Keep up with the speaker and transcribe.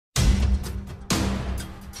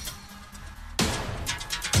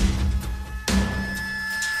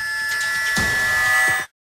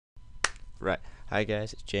Hi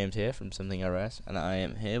guys, it's James here from Something RS, and I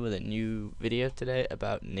am here with a new video today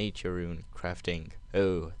about nature rune crafting.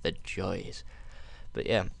 Oh, the joys. But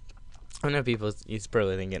yeah, I know you're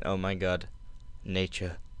probably thinking, oh my god,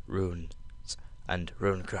 nature, runes, and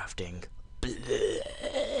rune crafting. And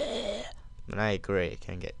I agree, it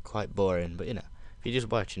can get quite boring, but you know, if you're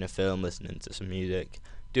just watching a film, listening to some music,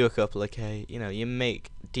 do a couple of K, you know, you make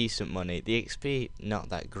decent money. The XP, not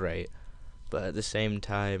that great, but at the same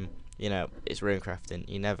time, you know, it's RuneCrafting.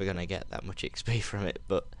 You're never going to get that much XP from it,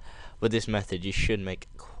 but with this method you should make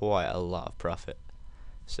quite a lot of profit.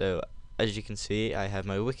 So as you can see, I have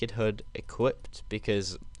my Wicked Hood equipped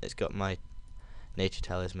because it's got my Nature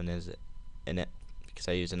Talisman in it, because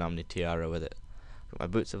I use an Omni Tiara with it. Got my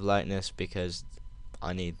Boots of Lightness because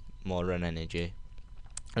I need more run energy.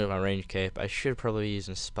 I got my Range Cape. I should probably be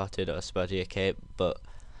using Spotted or Spottier Cape, but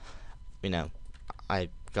you know, I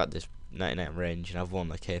got this 99 range and I've worn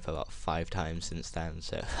the cape about 5 times since then,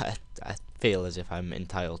 so I feel as if I'm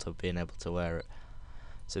entitled to being able to wear it.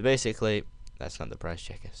 So basically, that's not the price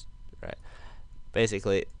checkers, right?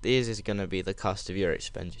 Basically, these is going to be the cost of your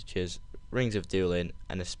expenditures: Rings of Dueling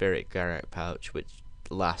and a Spirit Garrett pouch, which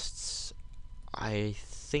lasts, I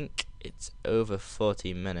think it's over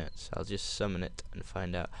 40 minutes. I'll just summon it and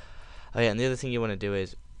find out. Oh yeah, and the other thing you want to do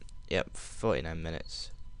is, yep, 49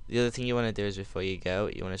 minutes. The other thing you want to do is, before you go,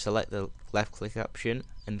 you want to select the left click option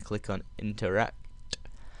and click on interact.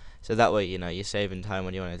 So that way, you know, you're saving time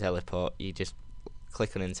when you want to teleport. You just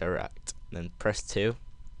click on interact, then press 2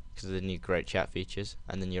 because of the new great chat features,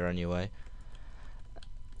 and then you're on your way.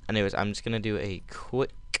 Anyways, I'm just going to do a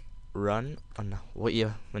quick run on what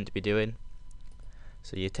you're meant to be doing.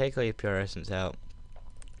 So you take all your pure essence out,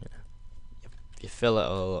 you fill it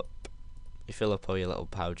all up, you fill up all your little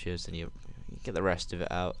pouches, and you get the rest of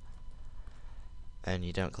it out, and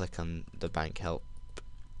you don't click on the bank help,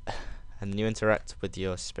 and then you interact with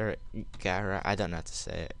your Spirit Garrett. I don't know how to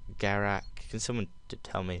say it. Garrett. Can someone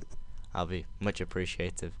tell me? I'll be much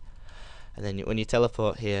appreciative. And then when you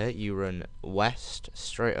teleport here, you run west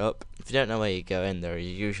straight up. If you don't know where you're going, there is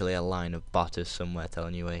usually a line of botters somewhere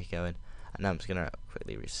telling you where you're going. And I'm just gonna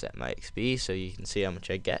quickly reset my XP so you can see how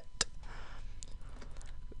much I get.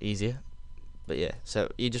 Easier. But yeah, so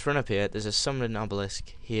you just run up here. There's a summon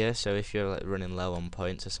obelisk here, so if you're like running low on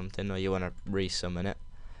points or something, or you want to re-summon it,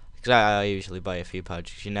 because I usually buy a few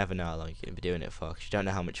pouches. You never know how long you're going to be doing it for, because you don't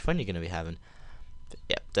know how much fun you're going to be having. But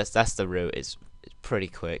yeah, that's the route. It's pretty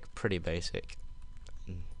quick, pretty basic.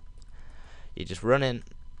 You just run in,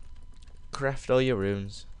 craft all your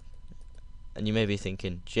runes, and you may be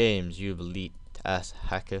thinking, James, you elite ass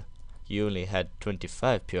hacker, you only had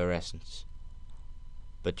 25 pure essence.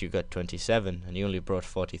 But you got 27, and you only brought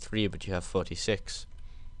 43, but you have 46.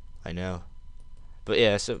 I know. But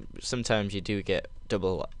yeah, so sometimes you do get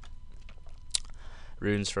double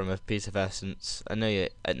runes from a piece of essence. I know you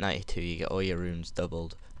at 92 you get all your runes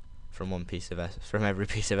doubled from one piece of from every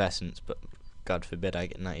piece of essence, but God forbid I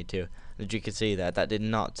get 92. As you can see there, that did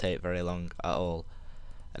not take very long at all.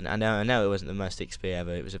 And I know it wasn't the most XP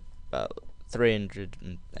ever. It was about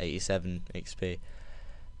 387 XP.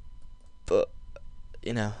 But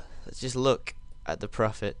you know, let's just look at the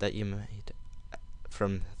profit that you made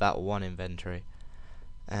from that one inventory,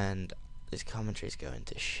 and this commentary is going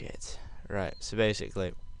to shit. Right, so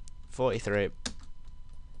basically 43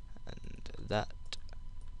 and that,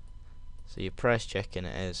 so your price checking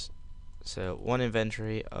it is, so one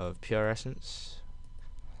inventory of pure essence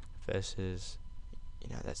versus, you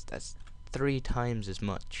know, that's 3 times as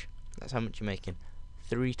much. That's how much you're making,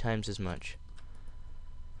 3 times as much.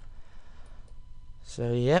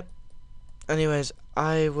 So yep, anyways,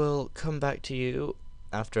 I will come back to you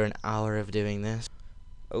after an hour of doing this.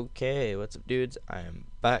 Okay, what's up dudes, I am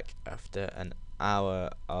back after an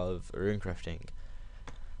hour of RuneCrafting,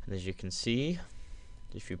 and as you can see,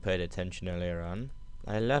 if you paid attention earlier on,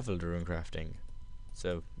 I leveled RuneCrafting,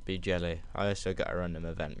 so be jelly. I also got a random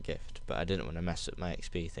event gift, but I didn't want to mess up my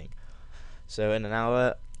XP thing. So in an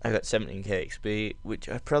hour I got 17k XP, which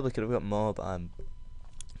I probably could have got more, but I'm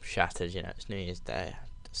shattered, you know, it's New Year's Day, I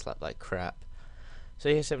slept like crap. So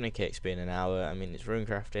yeah, 70k XP in an hour. I mean, it's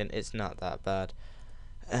RuneCrafting, it's not that bad.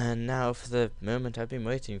 And now for the moment I've been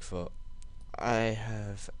waiting for. I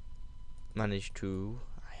have managed to,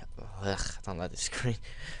 I don't like the screen.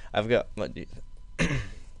 I've got, what do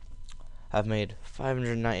I've made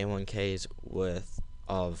 591k's worth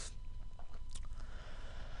of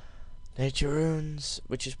nature runes,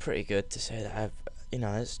 which is pretty good to say that I've, you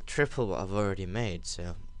know, it's triple what I've already made.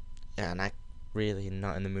 So yeah, and I really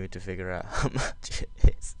not in the mood to figure out how much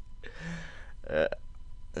it is.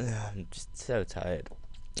 I'm just so tired.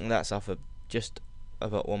 And that's off of just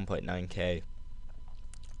about 1.9k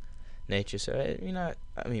nature. So you know,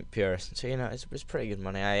 I mean purist. So you know, it's pretty good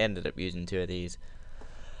money. I ended up using 2 of these,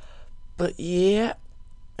 but yeah,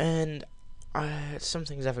 and some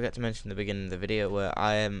things I forgot to mention at the beginning of the video where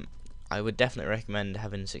I would definitely recommend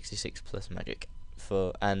having 66 plus magic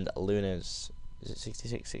and lunars. Is it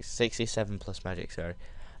 66? 67 plus magic, sorry,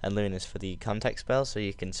 and lunars for the contact spell, so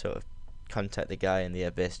you can sort of contact the guy in the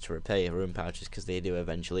abyss to repair your rune pouches, because they do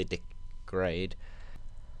eventually degrade.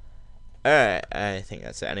 Alright, I think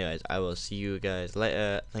that's it. Anyways, I will see you guys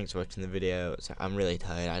later. Thanks for watching the video. So I'm really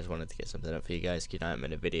tired. I just wanted to get something up for you guys, because I haven't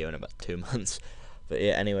made a video in about 2 months. But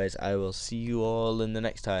yeah, anyways, I will see you all in the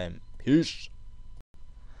next time. Peace.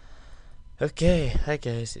 Okay, hi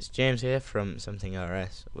guys, it's James here from Something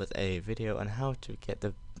RS with a video on how to get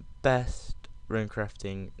the best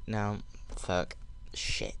RuneCrafting. Now, fuck,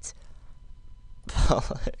 shit,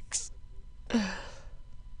 bollocks.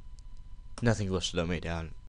 Nothing will slow me down.